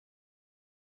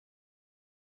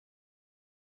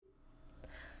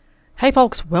Hey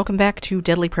folks, welcome back to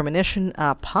Deadly Premonition,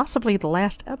 possibly the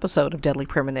last episode of Deadly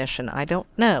Premonition. I don't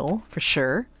know for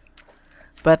sure.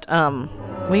 But,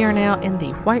 we are now in the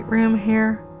White Room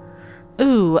here.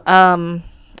 Ooh,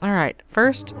 alright.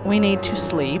 First, we need to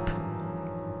sleep.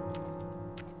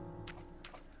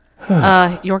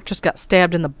 York just got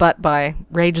stabbed in the butt by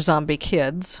rage zombie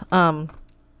kids.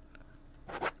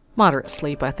 Moderate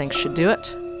sleep, I think, should do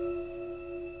it.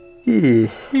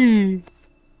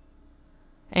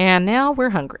 And now we're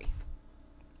hungry.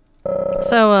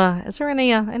 So, is there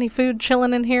any food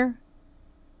chilling in here?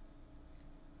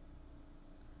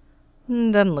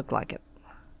 Doesn't look like it.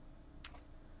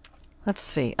 Let's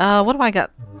see. What do I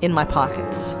got in my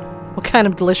pockets? What kind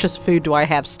of delicious food do I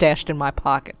have stashed in my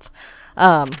pockets?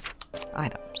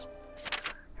 Items.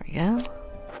 There we go.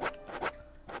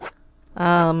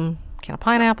 Can of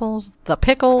pineapples, the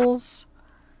pickles,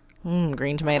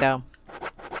 green tomato.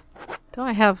 Do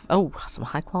I have... oh, some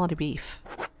high-quality beef.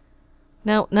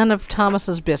 No, none of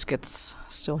Thomas's biscuits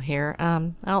still here.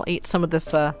 I'll eat some of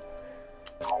this,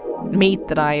 meat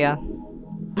that I,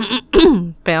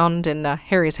 found in,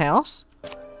 Harry's house.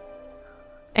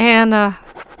 And,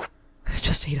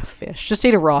 just eat a fish. Just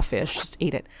eat a raw fish. Just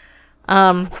eat it.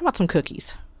 How about some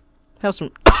cookies? Have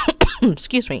some...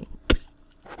 excuse me.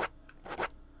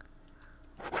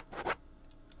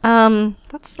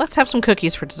 Let's have some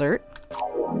cookies for dessert.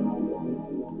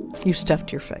 You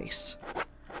stuffed your face.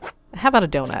 How about a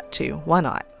donut, too? Why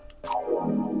not?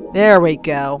 There we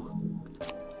go.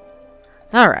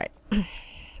 Alright.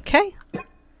 Okay.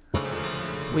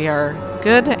 We are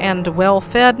good and well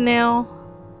fed now.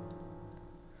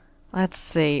 Let's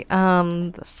see.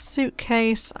 The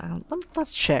suitcase.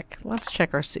 Let's check. Let's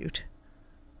check our suit.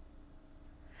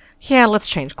 Yeah, let's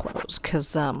change clothes,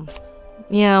 because,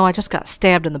 you know, I just got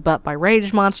stabbed in the butt by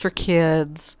rage monster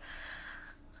kids.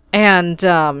 And,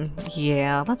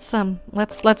 yeah,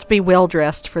 let's be well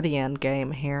dressed for the end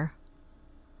game here.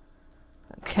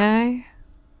 Okay.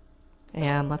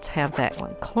 And let's have that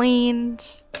one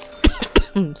cleaned.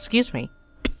 Excuse me.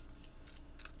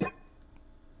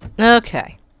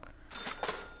 Okay.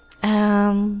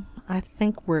 I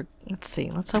think we're, let's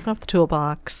see, let's open up the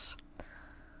toolbox.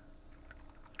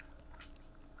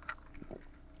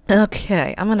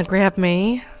 Okay, I'm gonna grab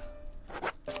me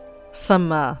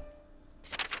some,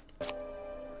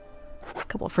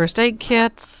 couple of first aid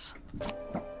kits.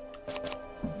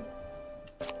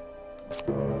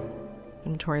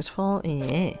 Inventory's full.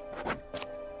 Yeah.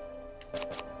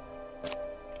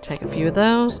 Take a few of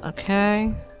those.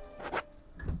 Okay.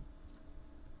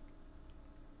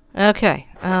 Okay.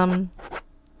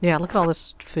 Yeah, look at all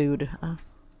this food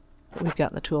that we've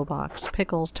got in the toolbox.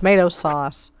 Pickles, tomato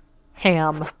sauce,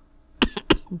 ham,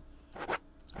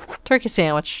 turkey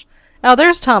sandwich. Oh,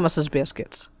 there's Thomas's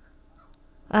biscuits.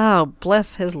 Oh,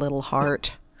 bless his little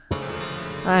heart.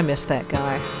 I miss that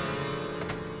guy.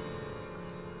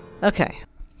 Okay.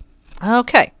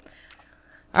 Okay.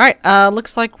 Alright,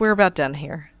 looks like we're about done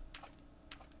here.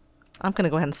 I'm gonna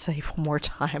go ahead and save one more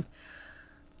time.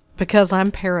 Because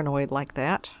I'm paranoid like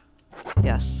that.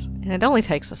 Yes. And it only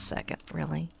takes a second,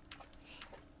 really.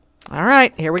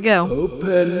 Alright, here we go.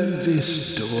 Open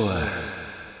this door.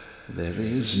 There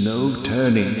is no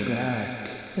turning back.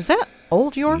 Is that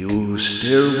old York? You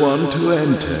still want to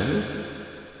enter?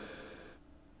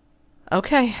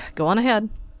 Okay, go on ahead.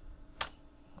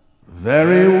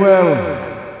 Very well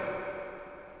then.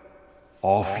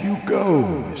 Off you go,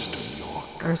 Mr.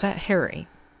 York. Or is that Harry?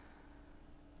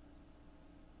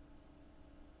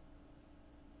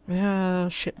 Oh,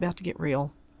 shit, about to get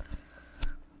real.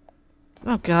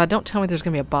 Oh god, don't tell me there's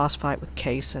gonna be a boss fight with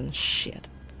Case and shit.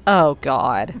 Oh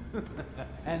god.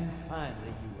 And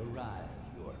finally you arrived,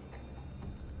 York.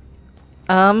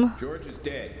 George is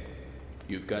dead.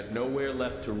 You've got nowhere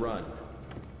left to run.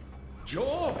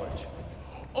 George!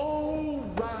 Oh,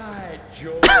 right,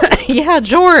 George! Yeah,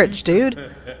 George,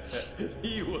 dude.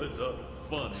 He was a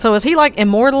fun. So is he like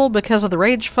immortal because of the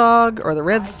rage fog or the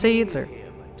red seeds or... I gave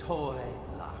him a toy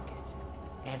locket,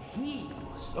 and he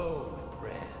was so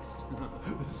impressed,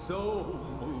 so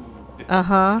moved.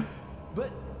 Uh-huh.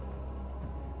 But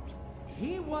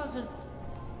he wasn't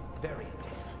very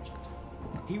intelligent.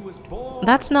 He was born...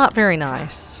 That's not very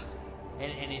nice.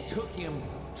 And it took him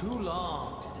too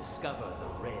long to discover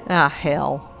the red. Ah,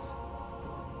 hell.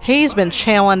 He's been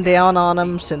chowing down on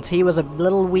him since he was a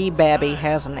little wee babby,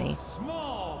 hasn't he?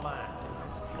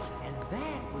 Small-mindedness, and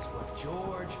that was what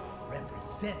George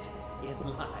represented in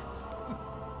life.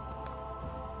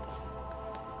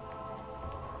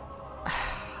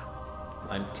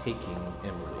 I'm taking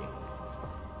Emily.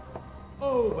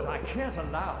 Oh, but I can't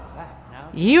allow that now.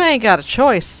 You ain't got a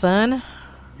choice, son.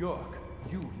 York,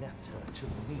 you left her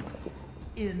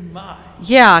in mind.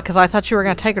 Yeah, because I thought you were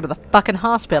going to take her to the fucking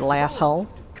hospital, asshole.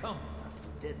 To come with us,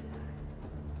 didn't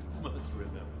I? Must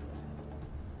remember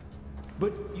that.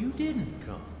 But you didn't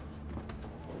come.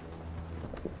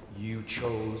 You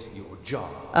chose your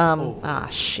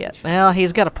job. Shit. Well,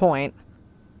 he's got a point.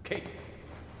 Casey,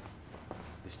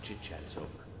 this chit-chat is over.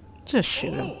 Just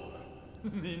shoot him.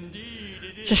 Indeed,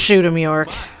 it is. Just shoot him, York.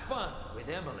 My fun with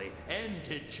Emily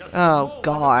ended just a Oh, moment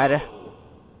God. ago.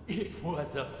 It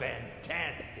was a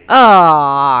fantastic.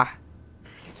 Ah.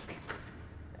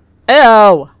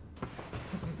 Ew.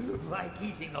 Like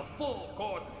eating a full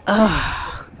course.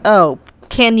 Oh,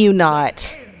 can you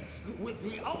not? Ends with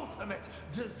the ultimate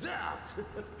dessert.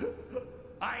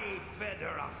 I fed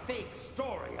her a fake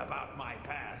story about my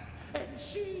past, and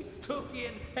she took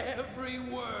in every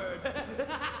word.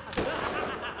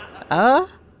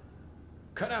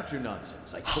 Cut out your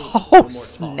nonsense. I told you no Oh, more talk.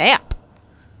 snap.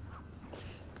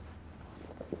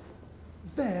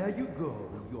 There you go,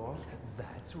 York.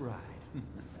 That's right.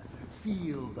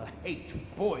 Feel the hate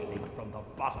boiling from the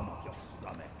bottom of your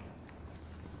stomach.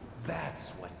 That's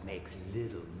what makes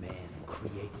little men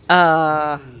create such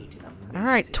great and amazing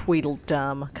Alright,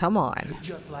 Tweedledum. Come on.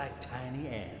 just like tiny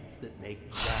ants that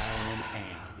make giant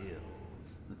ant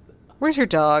hills. Where's your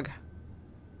dog?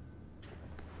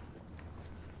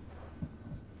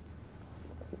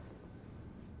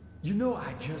 You know,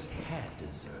 I just had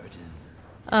dessert and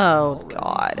Oh, already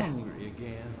God. hungry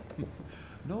again.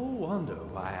 No wonder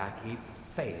why I keep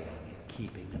failing at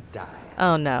keeping a diet.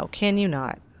 Oh, no. Can you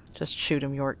not? Just shoot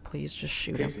him, York. Please, just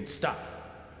shoot him. Casey, stop.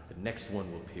 The next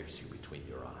one will pierce you between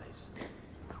your eyes.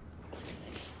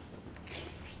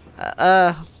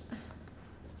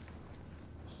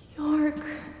 York.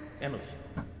 Emily,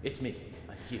 it's me.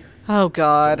 I'm here. Oh,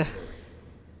 God.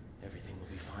 Everything will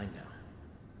be fine now.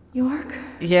 York?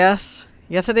 Yes.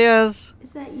 Yes, it is.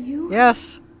 Is that you?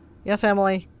 Yes. Yes,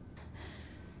 Emily.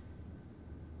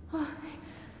 Oh, thank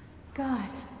God.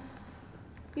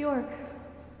 York.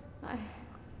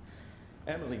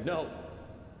 Emily, no.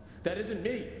 That isn't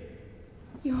me.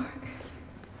 York.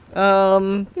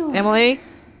 York. Emily?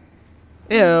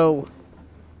 Ew.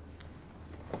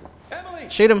 Emily!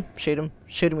 Shoot him. Shoot him.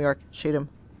 Shoot him, York. Shoot him.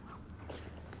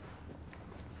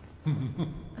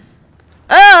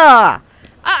 Ah!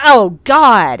 Oh,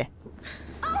 God.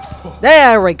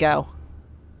 There we go.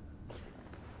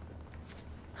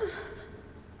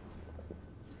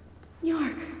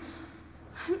 York.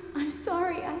 I'm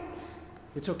sorry.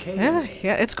 It's okay. Yeah, Emily.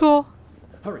 yeah, it's cool.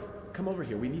 Hurry, come over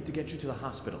here. We need to get you to the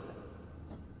hospital.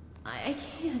 I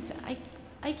can't.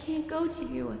 I can't go to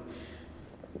you.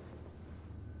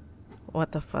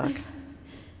 What the fuck?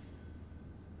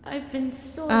 I've been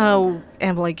so. Oh,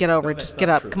 Emily, get over No, it. that's Just get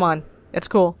not up. true. Come on. It's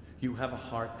cool. You have a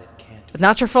heart that can't. It's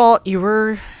not your fault. You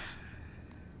were...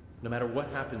 No matter what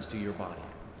happens to your body,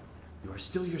 you are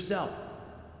still yourself.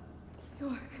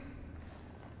 York.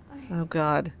 Oh,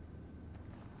 God.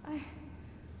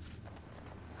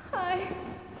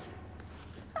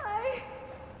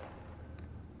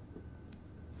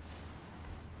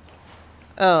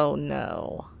 Oh,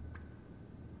 no.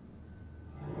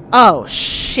 Oh,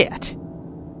 shit.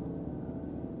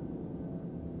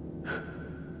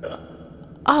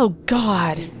 Oh,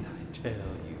 God. Didn't I tell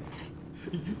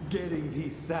you? Getting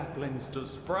these saplings to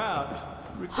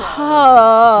sprout requires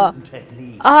a certain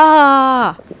technique.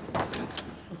 Ah!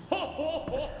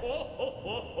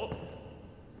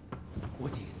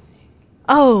 What do you think?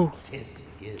 Oh, Artistic,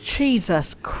 isn't it?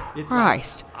 Jesus It's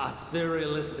Christ. like a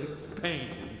surrealistic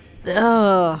painting.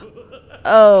 Ugh.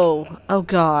 Oh. Oh,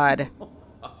 God.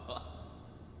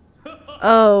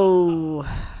 Oh.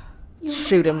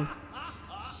 Shoot him.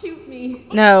 Shoot me.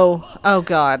 No. Oh,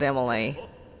 God, Emily.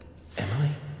 Emily?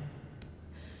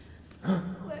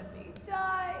 Let me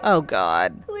die. Oh,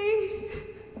 God. Please.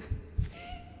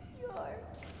 York.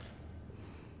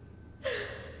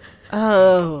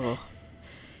 Oh.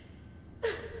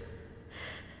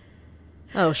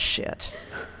 Oh, shit.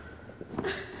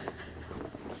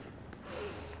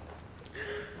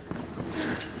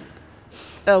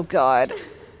 Oh, God.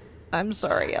 I'm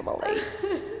sorry, Emily.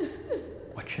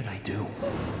 What should I do?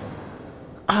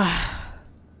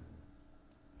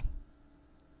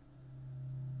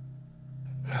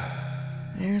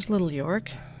 There's little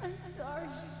York. I'm sorry.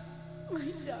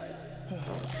 My darling.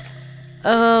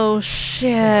 Oh,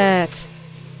 shit.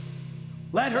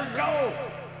 Let her go!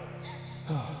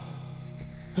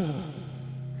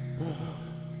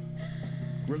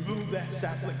 Remove that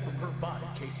sapling from her body,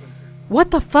 Casey. What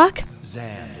the fuck?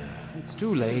 Xander, it's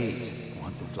too late.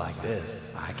 Once it's like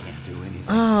this, I can't do anything.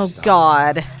 Oh, to stop.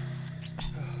 God.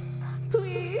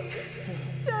 Please.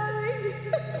 Darling.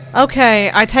 Okay,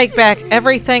 I take back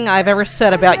everything I've ever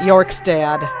said about York's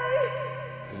dad.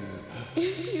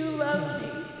 If you love me,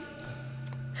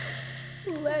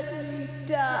 let me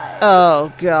die.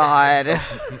 Oh, God.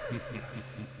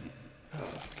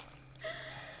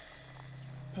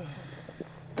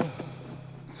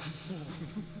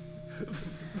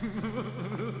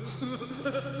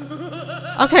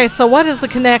 Okay, so what is the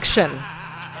connection?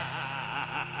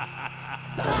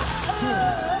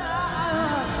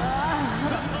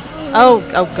 Oh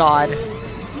God.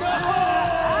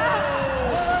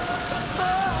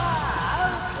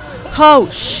 Oh,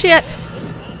 shit.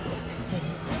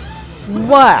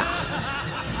 Wow.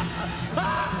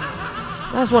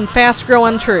 That's one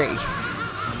fast-growing tree.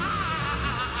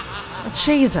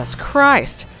 Jesus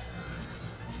Christ.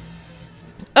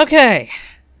 Okay.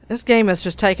 This game has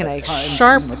just taken a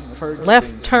sharp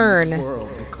left turn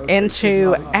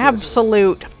into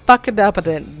absolute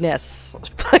fuck-it-up-ness.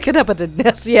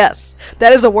 Fuck-it-up-ness, yes.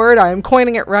 That is a word. I am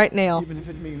coining it right now. Even if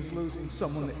it means losing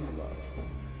someone that you love.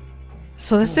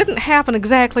 So this didn't happen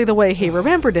exactly the way he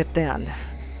remembered it then.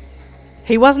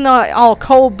 He wasn't all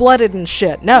cold-blooded and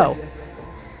shit, no.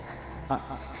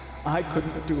 I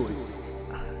couldn't do it.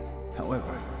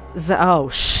 However, Oh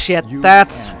shit, You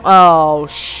that's... can. Oh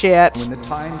shit. when the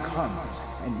time comes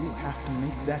and you have to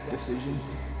make that decision,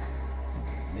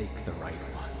 make the right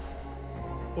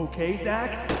one. Okay,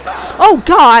 Zach? Oh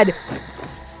God!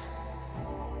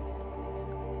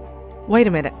 Wait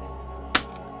a minute.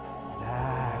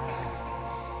 Zach.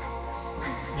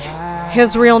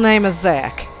 His real name is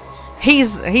Zach.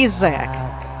 He's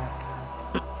Zach.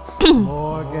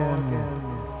 Morgan.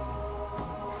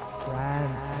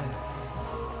 Francis.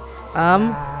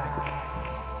 Morgan.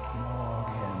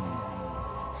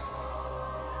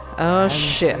 Oh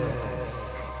shit.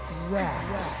 Zach.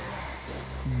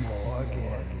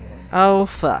 Morgan. Oh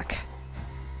fuck.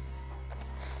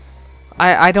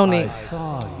 I don't need...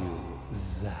 Saw you,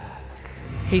 Zach.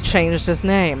 He changed his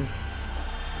name.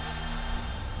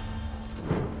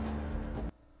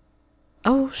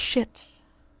 Oh shit.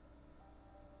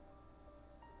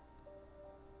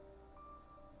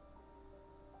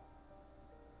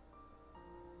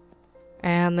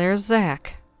 And there's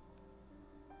Zach.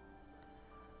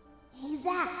 Hey,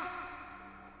 Zach.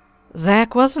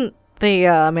 Zach wasn't the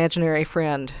imaginary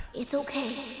friend. It's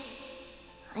okay.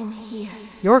 I'm here.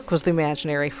 York was the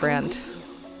imaginary friend.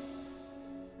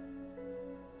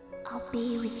 I'll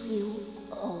be with you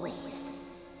always.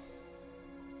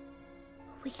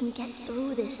 We can get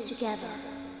through this together.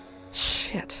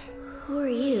 Shit. Who are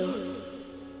you?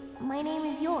 My name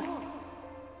is York.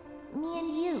 Me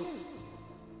and you.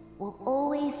 We'll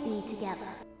always be together.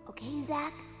 Okay,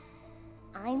 Zach?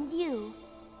 I'm you,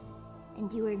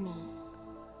 and you are me.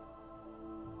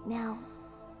 Now,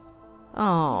 give me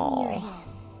your Oh. hand.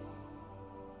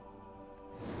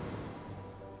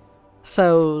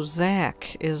 So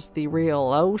Zach is the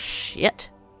real... Oh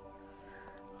shit.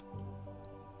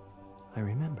 I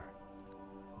remember.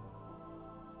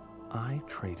 I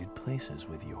traded places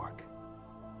with York.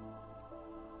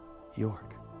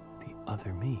 York, the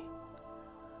other me.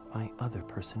 My other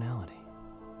personality.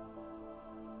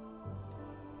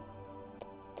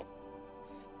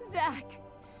 Zach,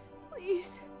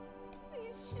 please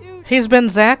shoot. He's been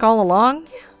Zach all along?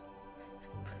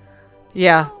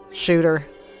 Yeah, shoot her.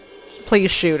 Please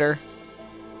shoot her.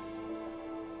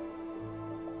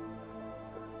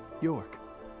 York,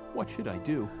 what should I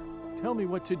do? Tell me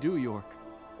what to do, York.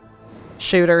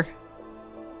 Shoot her.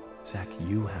 Zach,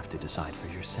 you have to decide for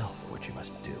yourself what you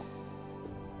must do.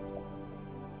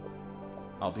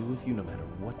 I'll be with you no matter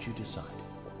what you decide.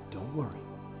 Don't worry.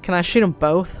 Can I shoot them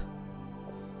both?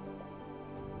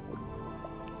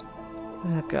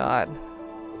 Oh God.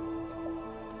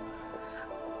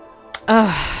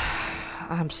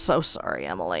 I'm so sorry,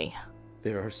 Emily.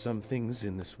 There are some things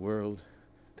in this world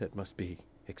that must be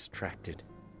extracted,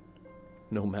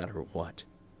 no matter what.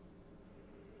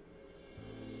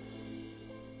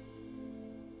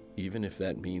 Even if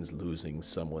that means losing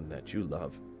someone that you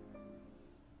love.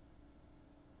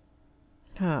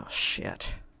 Oh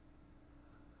shit.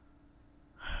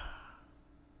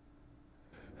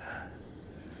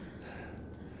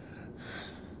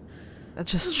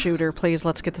 Just shoot her, please.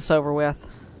 Let's get this over with.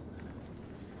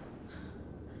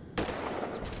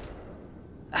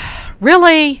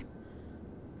 Really?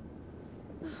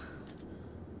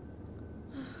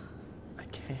 I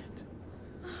can't.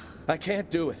 I can't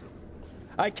do it.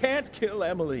 I can't kill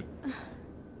Emily.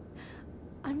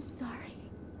 I'm sorry,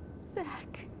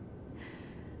 Zach.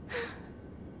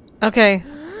 Okay.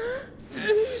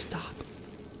 Stop.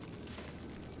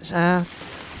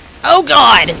 Oh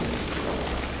God!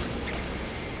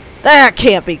 That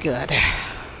can't be good.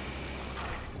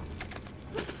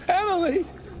 Emily!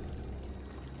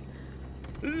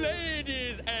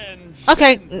 Ladies and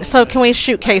Okay, so can we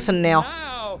shoot Kaysen now?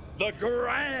 now the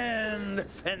grand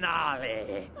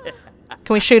finale.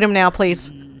 Can we shoot him now,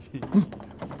 please?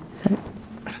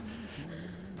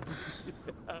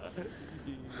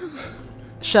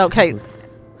 Okay,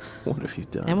 What have you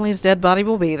done? Emily's dead body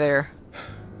will be there.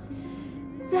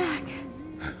 Zach,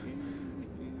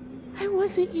 I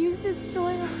wasn't used as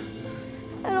soil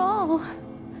at all.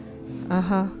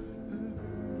 Uh-huh.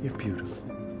 You're beautiful.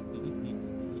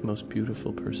 Most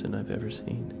beautiful person I've ever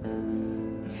seen.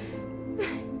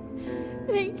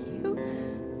 Thank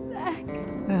you, Zach.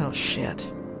 Oh,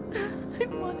 shit. I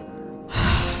wanted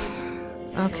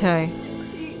Okay. to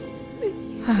be with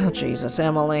you. Oh, Jesus,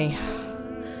 Emily.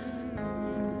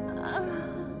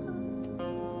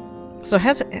 So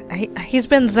he's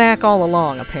been Zach all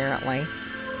along, apparently.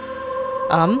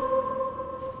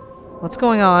 What's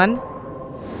going on?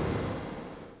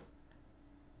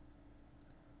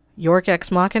 York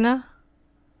Ex Machina?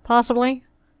 Possibly?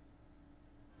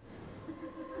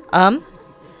 Oh,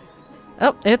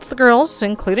 it's the girls,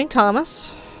 including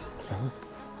Thomas.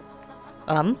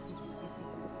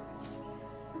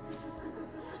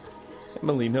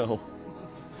 Emily, no.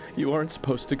 You aren't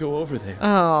supposed to go over there.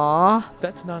 Aww.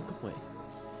 That's not the way.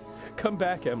 Come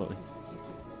back, Emily.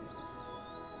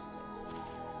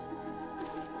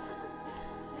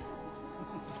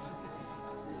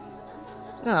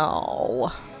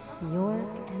 Oh. York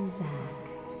and Zach.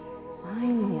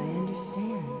 Finally, I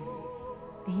understand.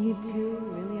 You two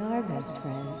really are best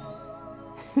friends.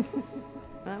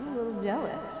 I'm a little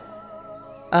jealous.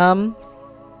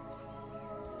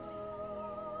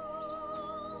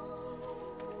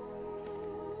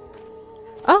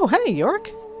 Oh, hey, York.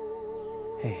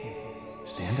 Hey,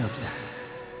 stand up, Zach.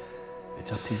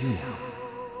 It's up to you now.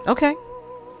 Okay.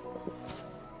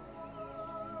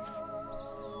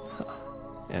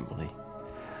 Emily,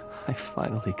 I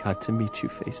finally got to meet you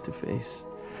face to face.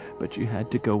 But you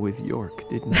had to go with York,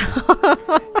 didn't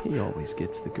you? He always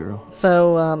gets the girl.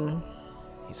 So,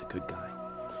 He's a good guy.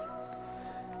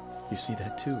 You see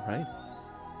that too, right?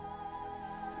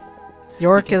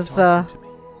 York He kept is, talking to me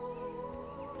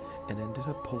and ended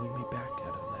up pulling me back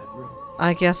out of that room.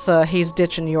 I guess, he's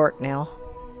ditching York now.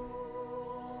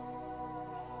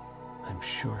 I'm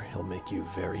sure he'll make you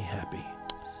very happy.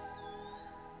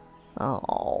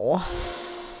 Oh.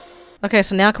 Okay,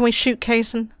 so now can we shoot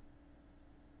Kaysen?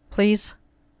 Please?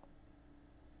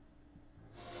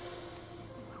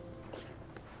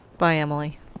 Bye,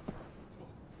 Emily.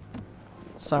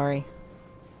 Sorry.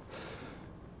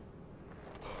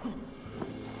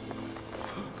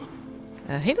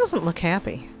 He doesn't look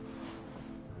happy.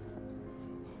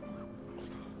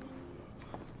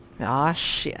 Ah,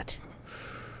 shit.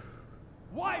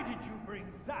 Why did you bring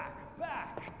Zach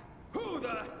back? Who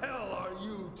the hell are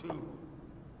you two?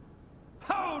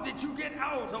 How did you get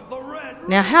out of the red room?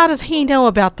 Now, how does he know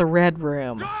about the Red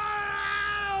Room?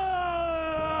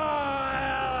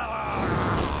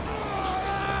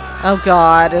 Oh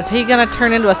god, is he gonna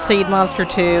turn into a seed monster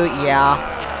too? Yeah.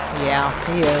 Yeah,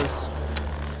 he is.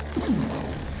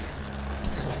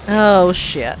 Oh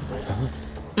shit.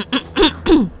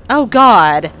 Oh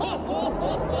god.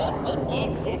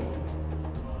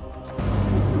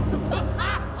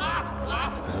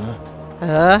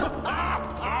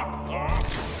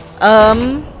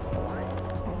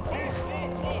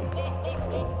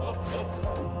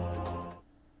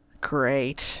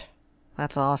 Great.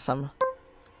 That's awesome.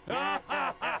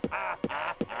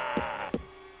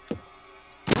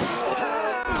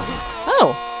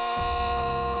 Oh.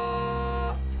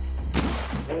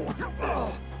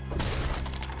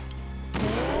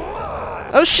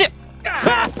 Oh shit.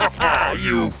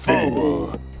 You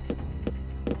fool!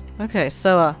 Okay,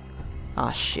 so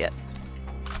oh shit.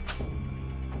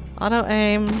 Auto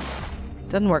aim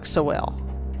doesn't work so well.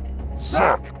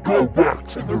 Zach, go back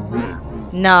to the red room.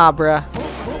 Nah, bruh.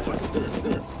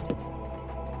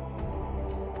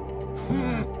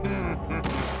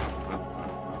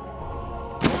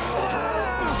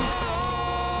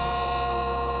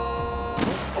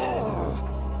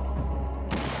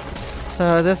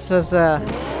 So this is ouch.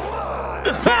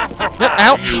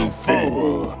 You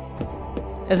fool!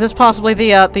 Is this possibly the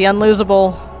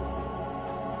unlosable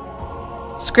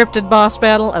scripted boss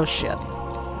battle? Oh shit.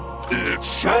 It's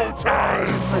showtime!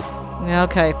 Yeah,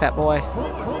 okay, fat boy.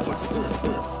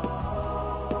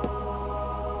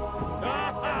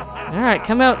 Alright,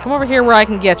 come over here where I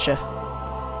can get you.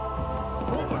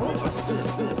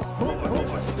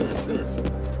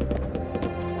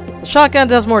 shotgun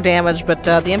does more damage, but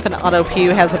the infinite auto pew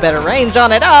has a better range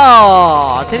on it.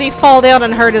 Oh, did he fall down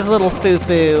and hurt his little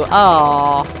foo-foo?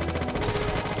 Oh.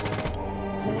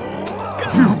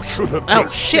 You should have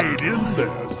just shit. stayed in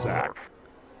there, Zack.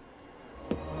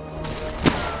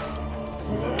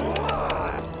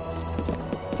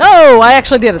 Oh, I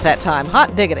actually did it that time.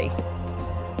 Hot diggity.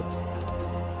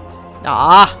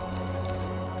 Ah.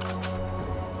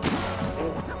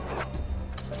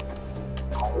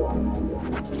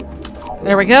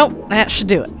 There we go. That should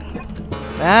do it.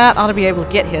 That ought to be able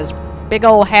to get his big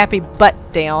old happy butt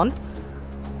down.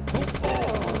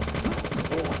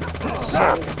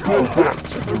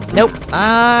 Nope.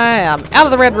 I am out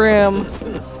of the red room.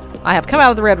 I have come out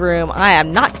of the red room. I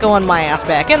am not going my ass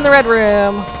back in the red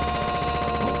room.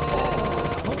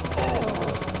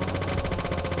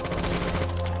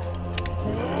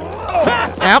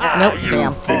 Nope, nope,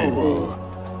 damn.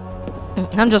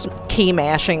 I'm just key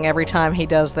mashing every time he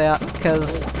does that,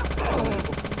 because...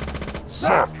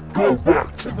 Zack, go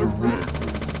back to the ring.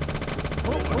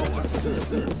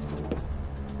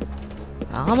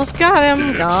 Almost got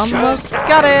him! Almost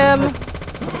got him!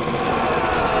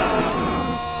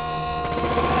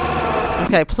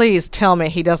 Okay, please tell me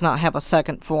he does not have a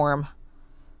second form.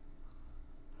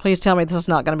 Please tell me this is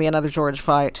not going to be another George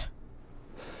fight.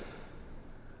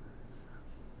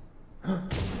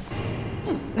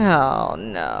 Oh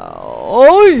no.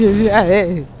 Oh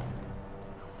yeah.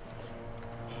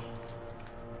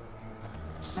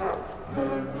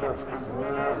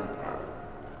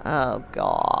 Oh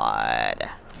god.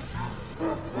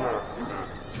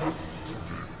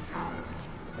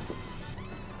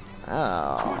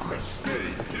 Oh.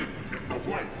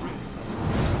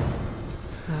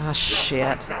 Oh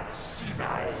shit.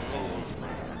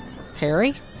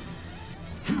 Harry?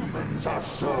 Humans are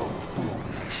so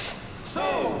foolish.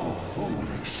 So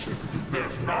foolish.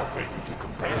 There's nothing to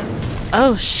compare.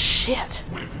 Oh shit.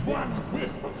 With one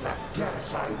whiff of that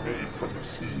gas I made from the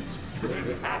seeds,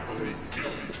 they happily kill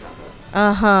each other.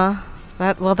 Uh-huh.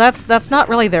 That's not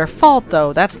really their fault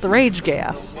though. That's the rage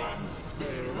gas. Ones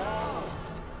they love.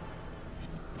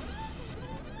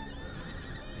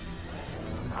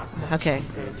 Okay.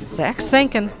 Zack's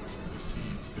thinking.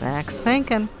 Zack's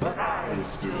thinking. But I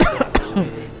still got a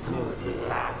really good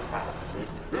laugh out of it.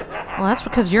 Well, that's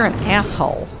because you're an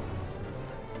asshole.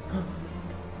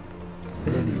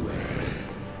 Anyway,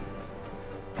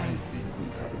 I think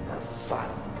we've had enough fun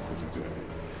for today.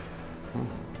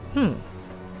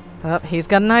 Oh, he's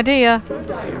got an idea. But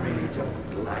I really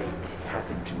don't like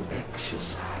having to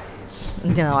exercise.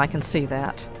 No, I can see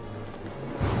that.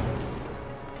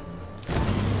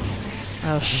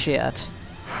 Oh shit.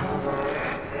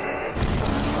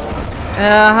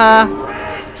 Uh-huh.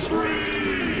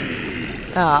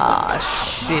 Ah,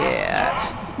 shit.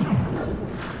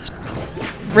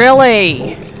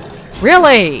 Really?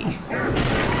 Really?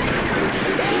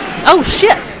 Oh,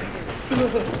 shit!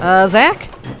 Zack?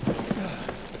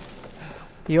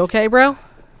 You okay, bro?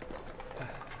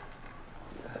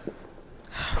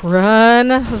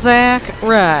 Run, Zack,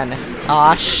 run.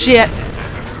 Aw, shit.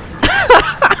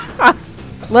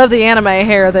 Love the anime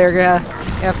hair there,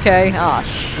 FK. Aw,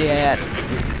 shit.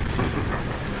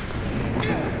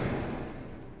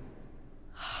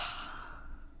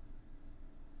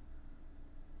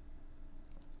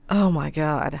 Oh my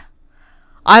god.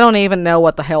 I don't even know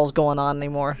what the hell's going on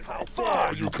anymore. How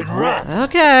far you can run?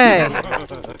 Okay.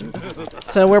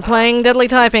 So we're playing Deadly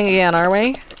Typing again, are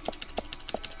we?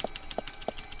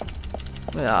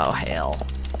 Oh, hell.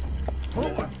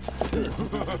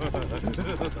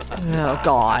 Oh,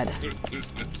 god.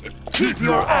 Keep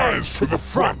your eyes to the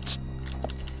front.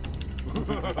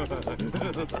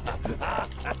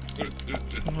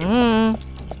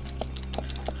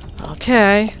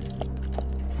 Okay.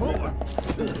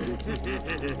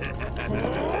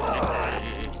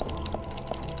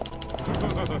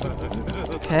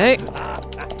 Okay.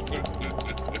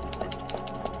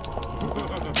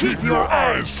 Keep your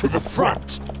eyes to the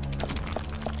front.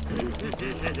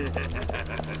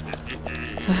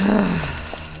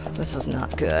 This is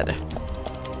not good.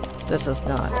 This is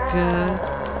not good.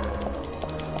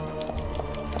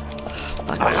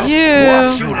 Fuck I'll you.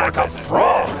 squash you like a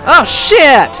frog. Oh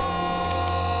shit!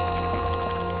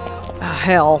 Oh,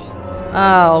 hell.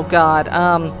 Oh god.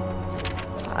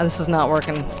 This is not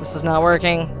working. This is not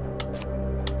working.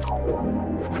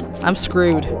 I'm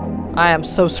screwed. I am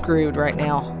so screwed right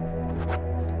now.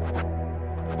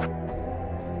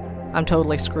 I'm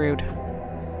totally screwed.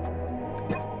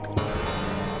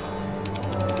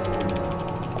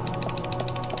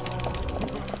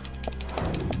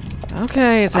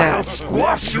 Okay, I'll Zack.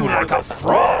 squash you like a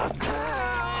frog.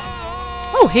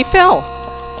 Oh, he fell.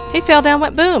 He fell down,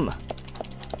 went boom.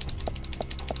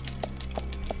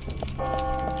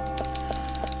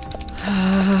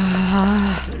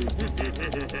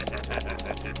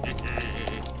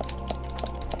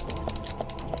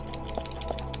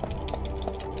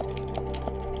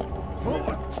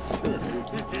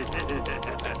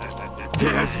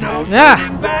 There's no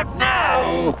turning back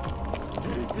now!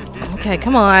 Okay,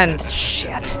 come on.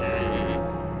 Shit.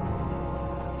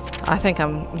 I think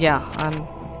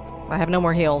I have no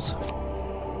more heals.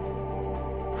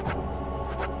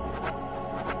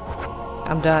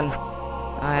 I'm done.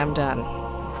 I am done.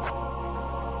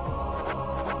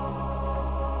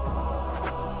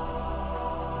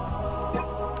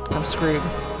 I'm screwed.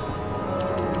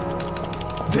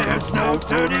 There's no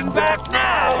turning back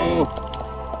now!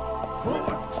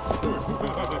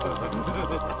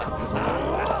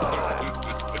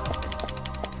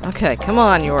 Okay, come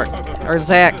on, York. Or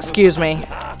Zach, excuse me.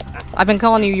 I've been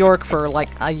calling you York for like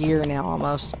a year now,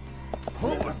 almost.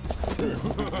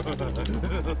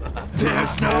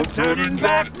 There's no turning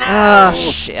back now! Oh,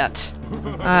 shit.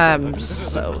 I'm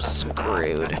so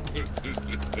screwed.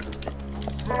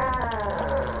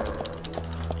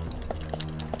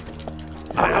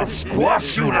 I'll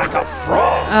squash you like a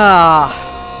frog! Ah.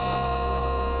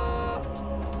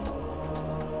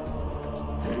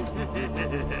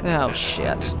 Oh,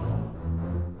 shit.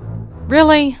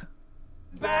 Really?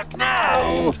 Back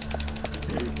now!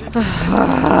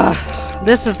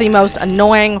 This is the most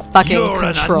annoying fucking You're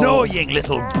controls. an annoying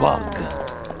little bug.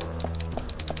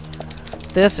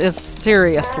 This is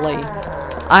seriously...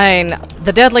 I mean,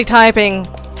 the deadly typing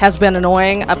has been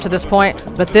annoying up to this point,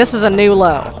 but this is a new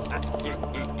low.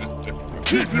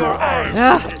 Keep your eyes!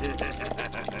 Ah.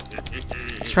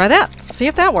 Let's try that. See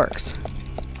if that works.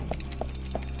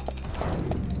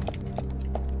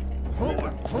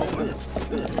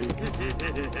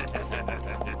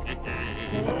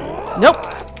 Nope.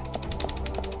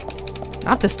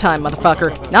 Not this time,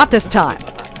 motherfucker. Not this time.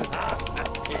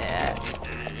 Shit.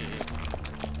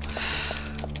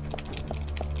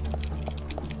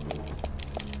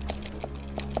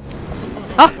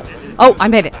 Ah! Oh, I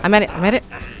made it. I made it. I made it.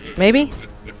 Maybe?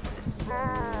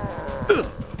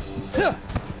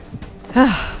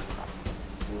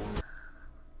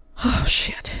 Oh,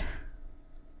 shit.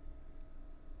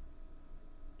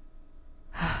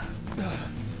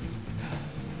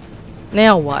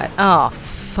 Now what? Oh,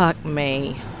 fuck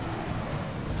me.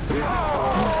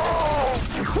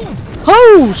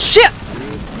 Oh, shit!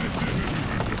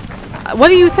 What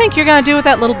do you think you're gonna do with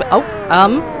that little bit?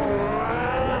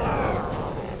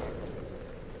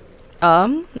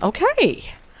 Oh, okay.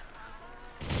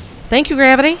 Thank you,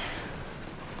 Gravity.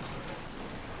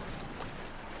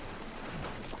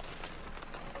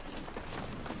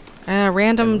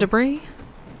 Random debris?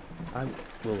 I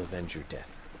will avenge your death.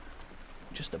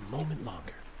 Just a moment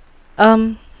longer.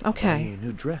 Okay. Buying you a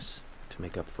new dress to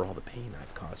make up for all the pain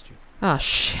I've caused you. Oh,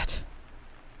 shit.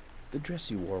 The dress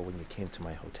you wore when you came to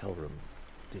my hotel room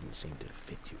didn't seem to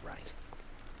fit you right.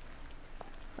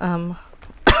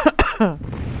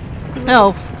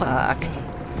 Oh, fuck.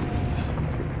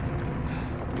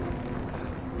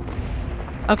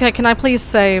 Okay, can I please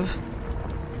save?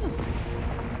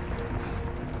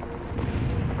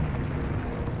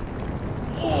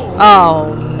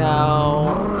 Oh,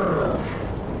 no.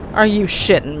 Are you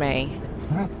shitting me?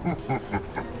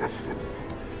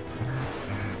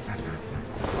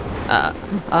 Yeah.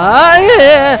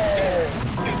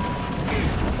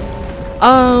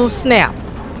 Oh, snap.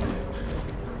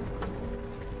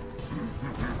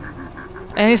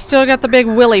 And he's still got the big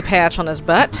willy patch on his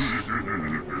butt.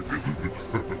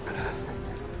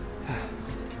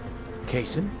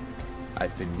 Kason,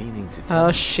 I've been meaning to tell Oh,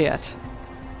 you shit. this.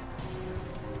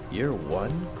 You're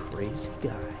one crazy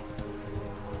guy.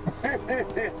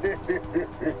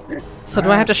 So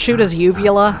do I have to shoot his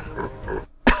uvula?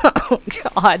 Oh,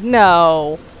 God,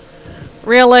 no.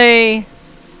 Really?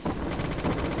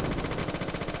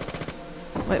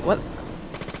 Wait, what?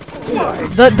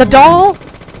 The doll?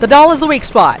 The doll is the weak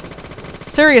spot.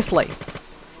 Seriously.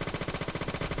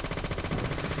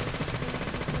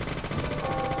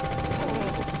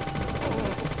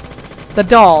 The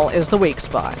doll is the weak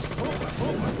spot.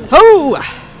 Oh!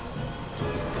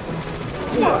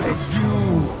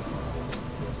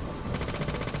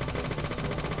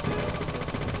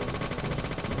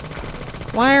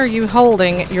 Why are you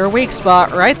holding your weak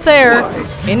spot right there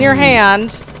in your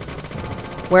hand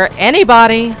where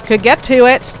anybody could get to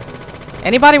it?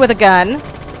 Anybody with a gun,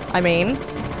 I mean.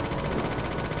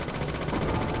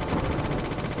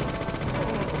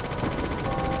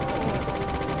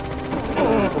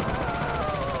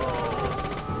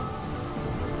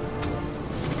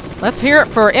 Let's hear it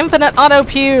for Infinite Auto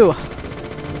Pew.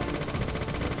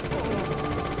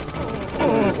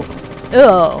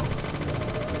 Ugh.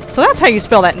 So that's how you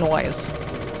spell that noise.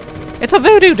 It's a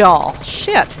voodoo doll.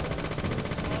 Shit.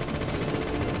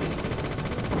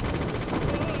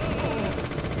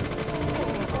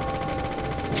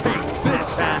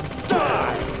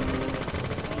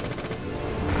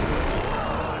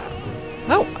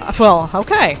 Oh, well,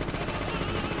 okay.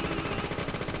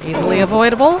 Easily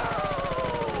avoidable.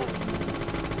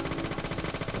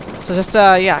 So just,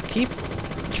 yeah, keep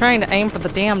trying to aim for the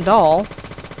damn doll.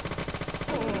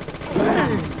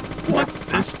 What's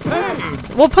this pain?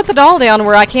 Well, put the doll down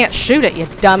where I can't shoot it, you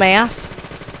dumbass.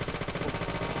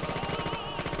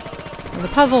 The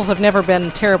puzzles have never been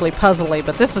terribly puzzly,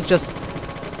 but this is just...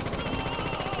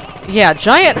 Yeah,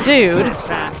 giant dude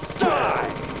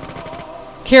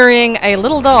carrying a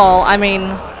little doll. I mean...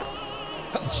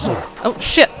 Oh,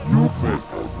 shit.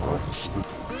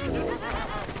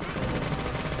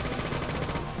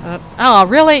 Oh,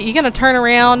 really? You gonna turn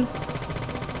around?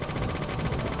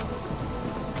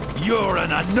 You're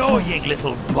an annoying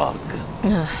little bug.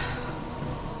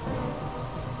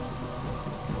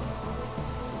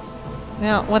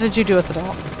 Now, what did you do with the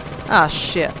doll? Ah,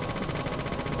 shit.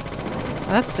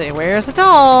 Let's see, where's the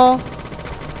doll?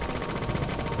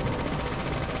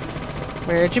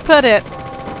 Where'd you put it?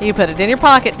 You put it in your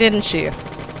pocket, didn't you?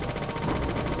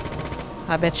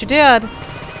 I bet you did.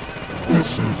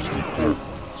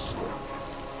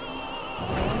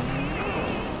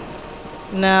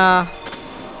 Nah.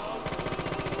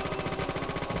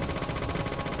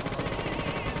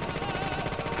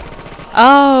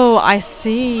 Oh, I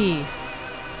see.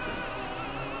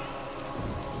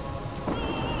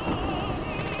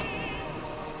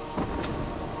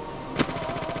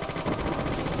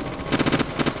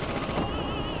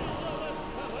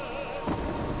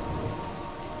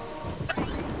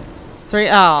 Three.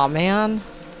 Oh, man.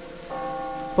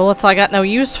 Bullets I got no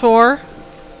use for.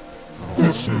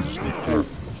 This is the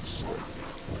purpose.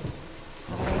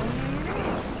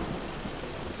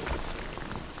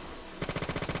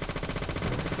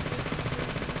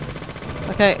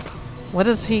 Okay, what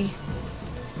is he?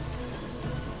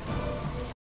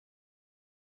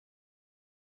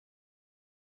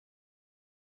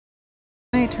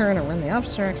 I turn and run the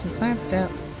opposite direction, sidestep.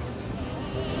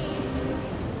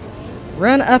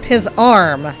 Run up his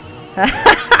arm.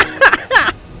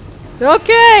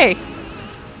 Okay.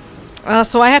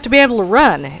 So I have to be able to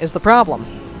run is the problem.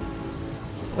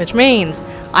 Which means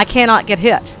I cannot get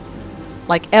hit.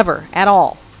 Like ever, at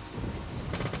all.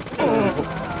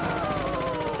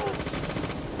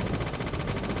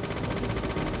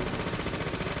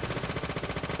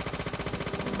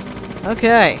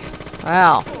 Okay.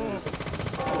 Wow.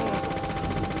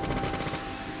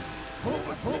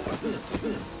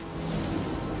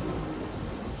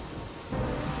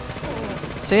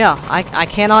 So yeah, I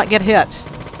cannot get hit.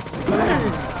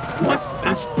 What's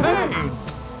this pain?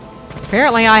 So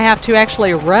apparently I have to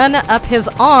actually run up his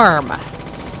arm.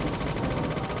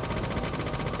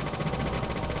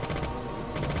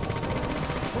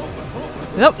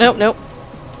 Nope, nope, nope.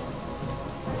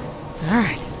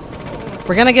 Alright.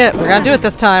 We're gonna do it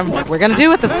this time. We're gonna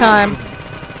do it this time.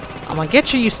 I'm gonna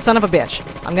get you, you son of a bitch.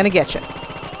 I'm gonna get you.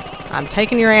 I'm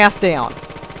taking your ass down.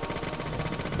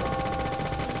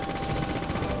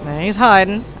 Now he's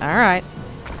hiding. Alright.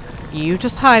 You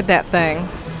just hide that thing.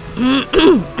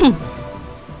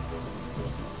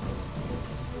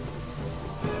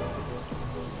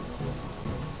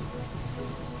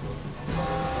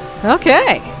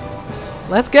 Okay.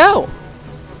 Let's go.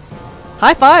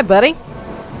 High five, buddy.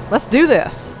 Let's do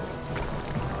this.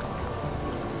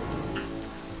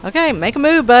 Okay, make a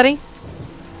move, buddy.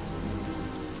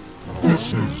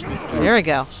 There we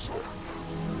go.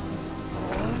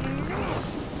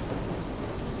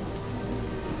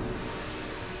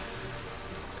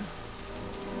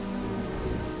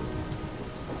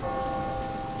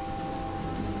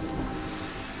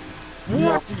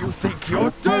 What do you think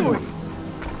you're doing?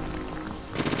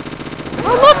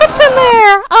 Oh, look, it's in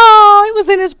there! Oh, it was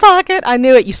in his pocket. I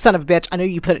knew it, you son of a bitch. I knew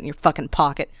you put it in your fucking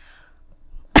pocket.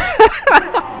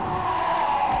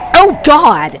 Oh,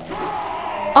 God!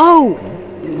 Oh!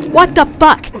 What the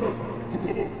fuck?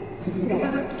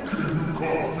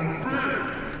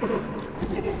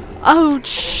 Oh,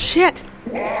 shit!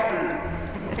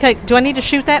 Okay, do I need to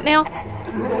shoot that now?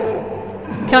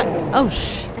 Can I? Oh,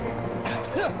 shit.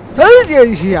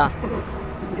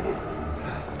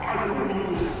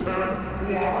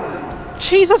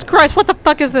 Jesus Christ, what the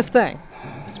fuck is this thing?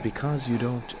 It's because you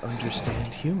don't understand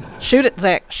humans. Shoot it,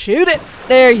 Zach. Shoot it.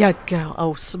 There you go.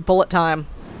 Oh, bullet time.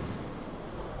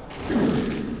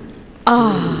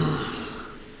 Ah.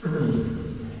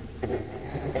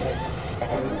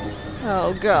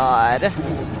 Oh god.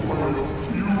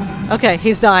 Okay,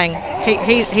 he's dying.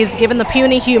 He's given the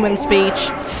puny human speech.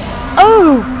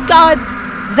 Oh god!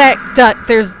 Zach, duck.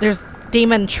 There's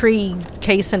demon tree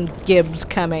case and Gibbs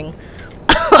coming.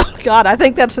 Oh god, I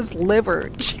think that's his liver.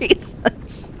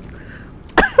 Jesus.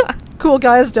 Cool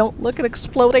guys don't look at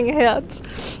exploding heads.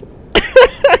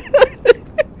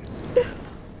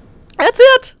 That's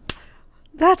it!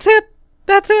 That's it!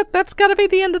 That's it! That's gotta be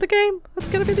the end of the game. That's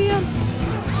gotta be the end.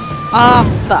 Ah,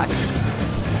 fuck.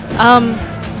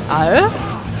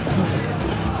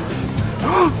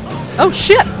 Oh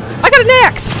shit! I got an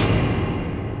axe!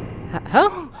 Huh?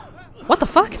 What the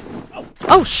fuck?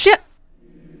 Oh shit!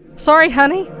 Sorry,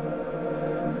 honey.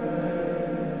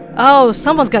 Oh,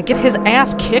 someone's gonna get his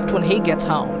ass kicked when he gets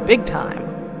home. Big time.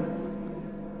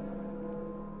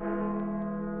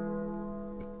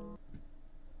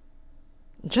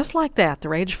 Just like that, the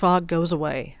rage fog goes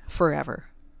away. Forever.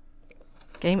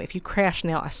 Game, if you crash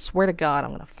now, I swear to God,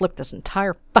 I'm gonna flip this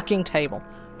entire fucking table.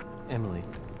 Emily,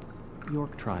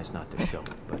 York tries not to show it,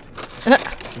 but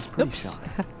he's pretty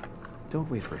shy. Don't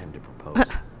wait for him to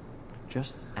propose.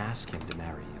 Just ask him to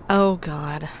marry you. Oh,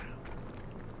 God.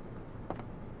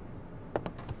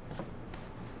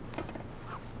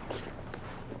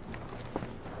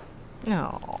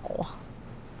 Oh.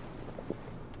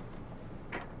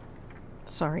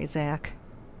 Sorry, Zach.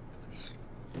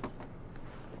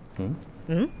 Hmm?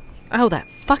 Oh, that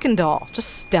fucking doll.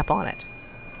 Just step on it.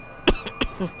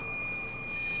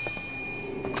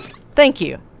 Thank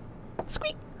you.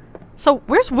 Squeak. So,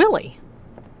 where's Willy?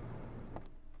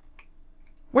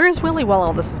 Where is Willy while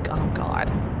all this is... Oh, God.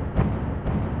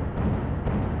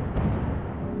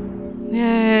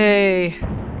 Yay.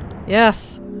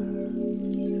 Yes.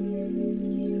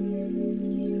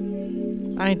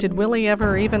 I mean, did Willy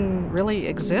ever even really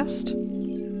exist?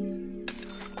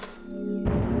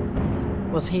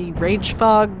 Was he rage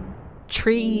fog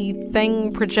tree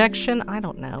thing projection? I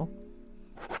don't know.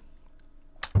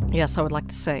 Yes, I would like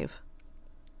to save.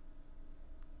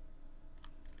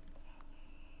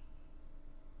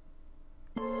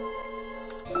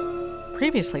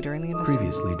 Previously during the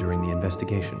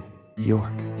investigation.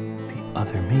 York, the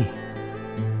other me.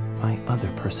 My other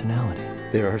personality.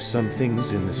 There are some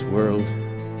things in this world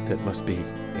that must be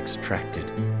extracted.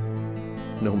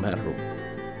 No matter...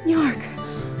 York!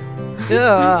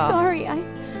 Yeah. I'm sorry,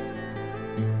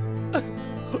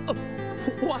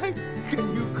 Why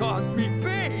can you cause me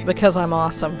pain? Because I'm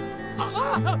awesome.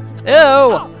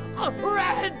 Ew!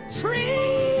 Red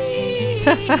tree!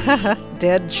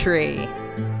 Dead tree.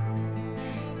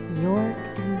 York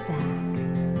and Zach.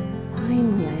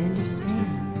 Finally, I understand.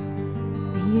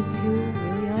 You two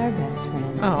really are best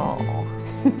friends. Oh.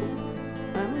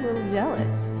 I'm a little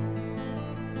jealous.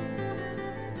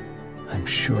 I'm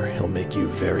sure he'll make you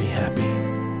very happy.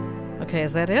 Okay,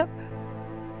 is that it?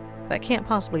 That can't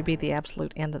possibly be the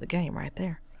absolute end of the game right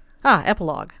there. Ah,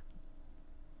 epilogue.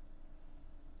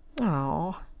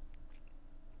 Oh.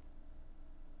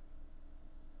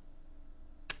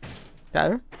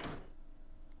 Better?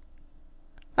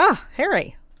 Ah,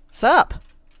 Harry. Sup?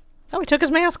 Oh, he took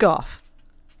his mask off.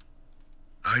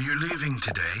 Are you leaving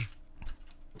today?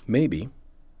 Maybe.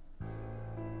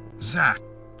 Zach,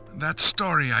 that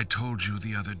story I told you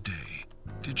the other day,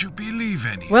 did you believe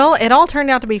any? Well, it all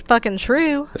turned out to be fucking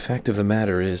true. The fact of the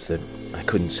matter is that I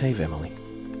couldn't save Emily.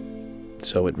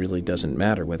 So it really doesn't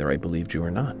matter whether I believed you or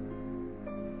not.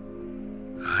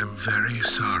 I'm very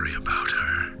sorry about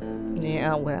her.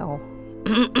 Yeah, well.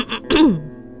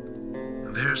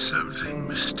 There's something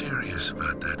mysterious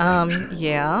about that picture.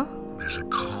 Yeah. There's a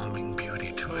calming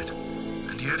beauty to it,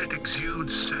 and yet it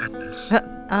exudes sadness.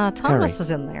 Thomas Harry,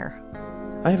 is in there.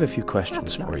 I have a few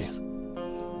questions That's for nice.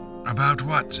 you. About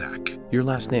what, Zach? Your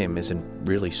last name isn't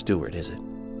really Stewart, is it?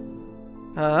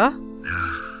 Yeah,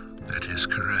 that is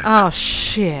correct. Oh,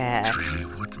 shit. It's really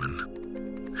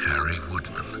Woodman. Harry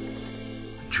Woodman.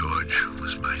 George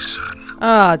was my son.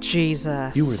 Oh,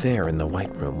 Jesus. You were there in the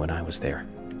White Room when I was there.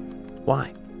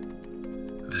 Why?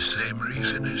 The same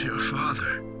reason as your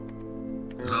father.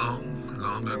 Long,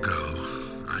 long ago,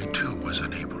 I too was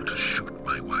unable to shoot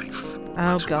my wife.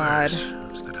 Oh, What's God. worse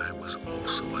was that I was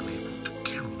also unable to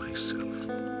kill myself.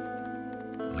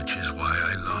 Which is why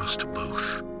I lost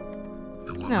both.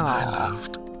 The woman I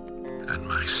loved and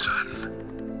my son.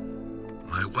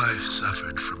 My wife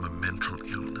suffered from a mental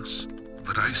illness,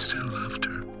 but I still loved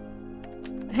her.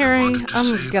 Harry,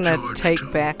 I'm gonna take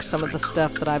back some of the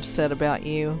stuff that I've said about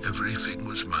you. Everything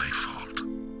was my fault.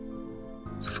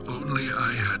 If only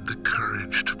I had the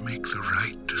courage to make the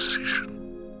right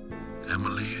decision,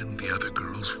 Emily and the other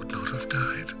girls would not have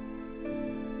died.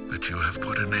 But you have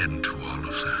put an end to all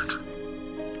of that.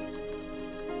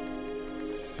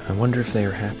 I wonder if they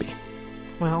are happy.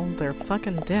 Well, they're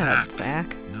fucking dead,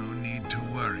 Zach. No need to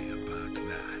worry about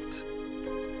that.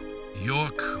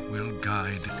 York will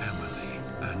guide Emily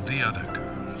and the other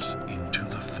girls into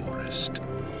the forest.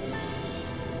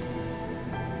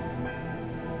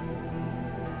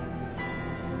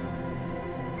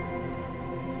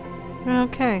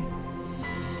 Okay.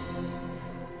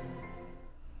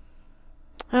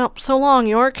 Well, so long,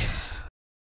 York.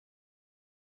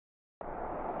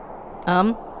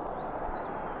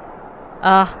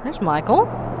 There's Michael.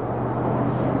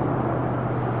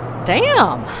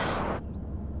 Damn!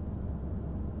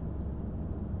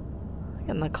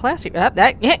 Getting the classy... yeah.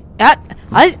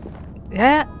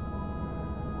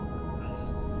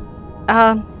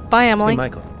 Bye, Emily. Hey,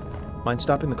 Michael. Mind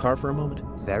stopping the car for a moment?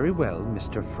 Very well,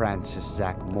 Mr. Francis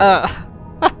Zach Moore.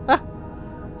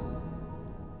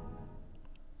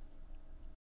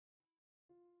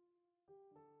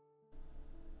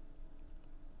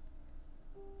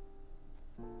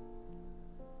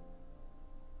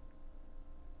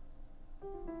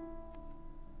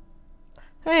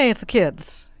 Hey, it's the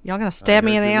kids. Y'all gonna stab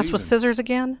me in the ass with scissors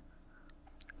again?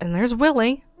 And there's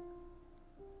Willie.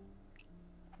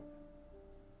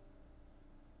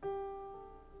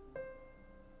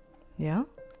 Yeah?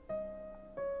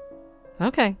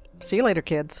 Okay. See you later,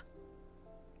 kids.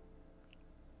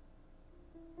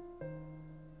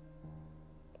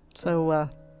 So,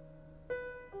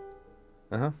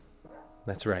 Uh-huh.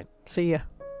 That's right. see ya.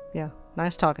 Yeah,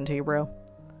 nice talking to you, bro.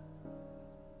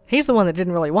 He's the one that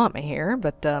didn't really want me here,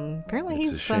 but, apparently It's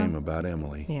he's, a shame about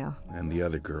Emily. yeah. And the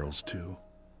other girls, too.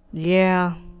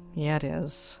 Yeah. Yeah, it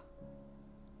is.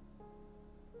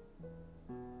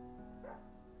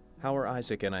 How are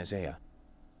Isaac and Isaiah?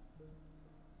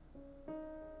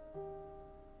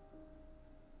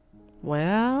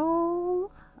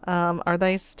 Well, are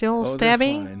they still Oh,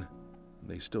 stabbing? they're fine.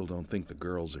 They still don't think the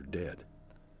girls are dead.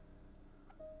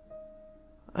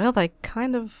 Well, they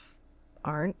kind of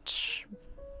aren't.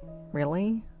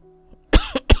 Really?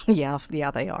 Yeah,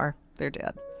 they are. They're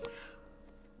dead. Are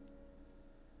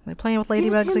they playing with ladybugs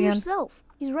Give it to him again? yourself.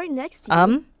 He's right next to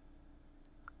you.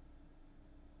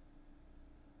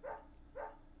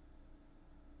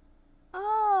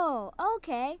 Oh,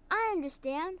 okay. I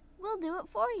understand. We'll do it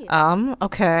for you.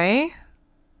 Okay.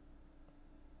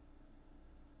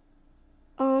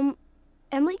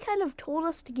 Emily kind of told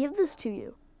us to give this to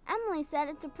you. Emily said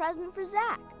it's a present for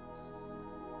Zach.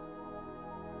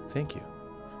 Thank you.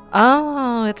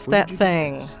 Oh, it's Where that did you get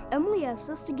thing. this? Emily asked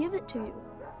us to give it to you.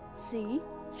 See?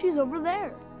 She's over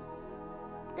there.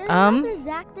 There's another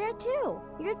Zach there too.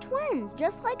 You're twins,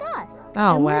 just like us.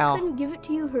 Oh, Emily wow. couldn't give it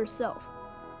to you herself.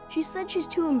 She said she's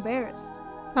too embarrassed.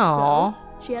 Aw.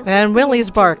 So, she asked us And to Willie's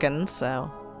give it to you. barking, so.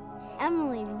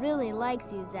 Emily really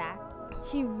likes you, Zach.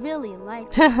 She really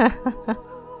likes you.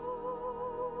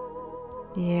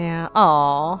 Yeah.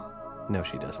 Aw. No,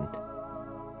 she doesn't.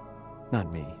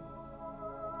 Not me.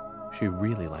 She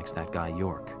really likes that guy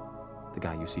York, the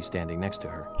guy you see standing next to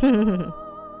her.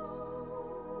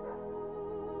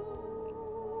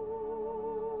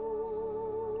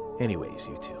 Anyways,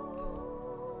 you two.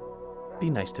 Be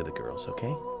nice to the girls,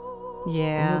 okay? And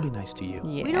Yeah. they'll be nice to you.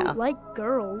 We Yeah. don't like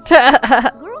girls.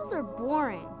 Girls are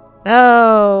boring.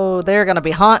 Oh, they're gonna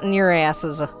be haunting your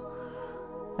asses.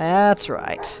 That's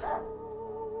right.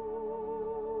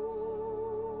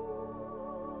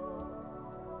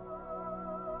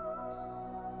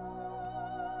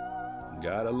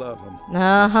 Gotta love them.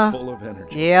 Uh-huh. Full of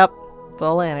energy. Yep.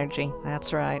 Full energy.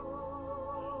 That's right.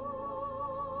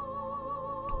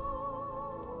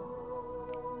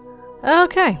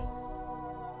 Okay.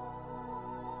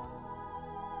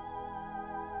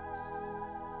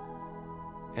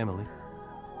 Emily,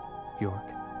 York.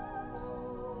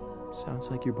 Sounds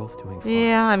like you're both doing fine.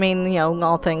 Yeah, I mean, you know,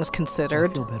 all things I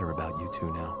considered. feel better about you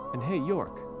two now. And hey,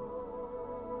 York.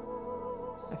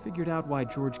 I figured out why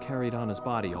George carried Anna's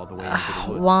body all the way into the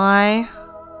woods. Why?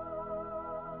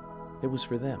 It was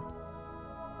for them.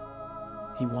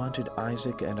 He wanted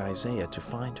Isaac and Isaiah to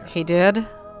find her. He did?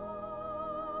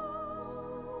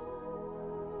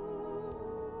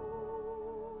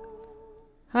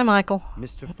 Hi, Michael.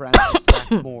 Mr. Francis Zach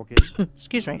Morgan,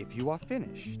 Excuse me. if you are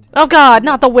finished, Oh God,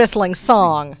 not the whistling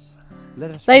song.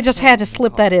 let us They just had to return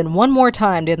slip the that in one more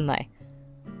time, didn't they?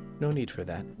 No need for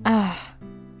that. Ah.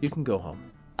 You can go home.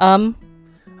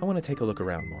 I want to take a look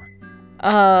around more.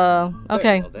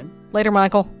 Okay. Very well, then. Later,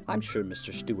 Michael. I'm sure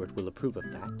Mr. Stewart will approve of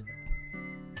that.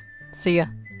 See ya.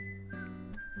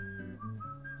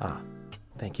 Ah,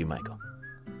 thank you, Michael.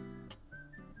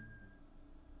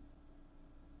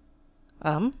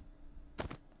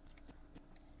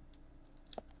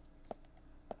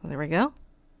 There we go.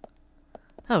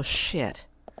 Oh, shit.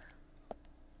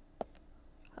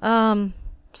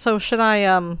 So should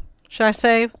I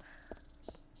save?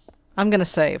 I'm gonna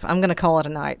save. I'm gonna call it a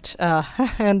night.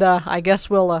 And I guess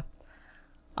we'll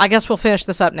finish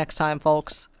this up next time,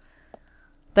 folks.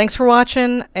 Thanks for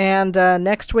watching, and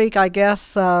next week, I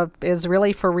guess, is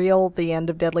really for real the end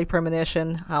of Deadly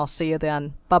Premonition. I'll see you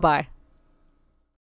then. Bye-bye.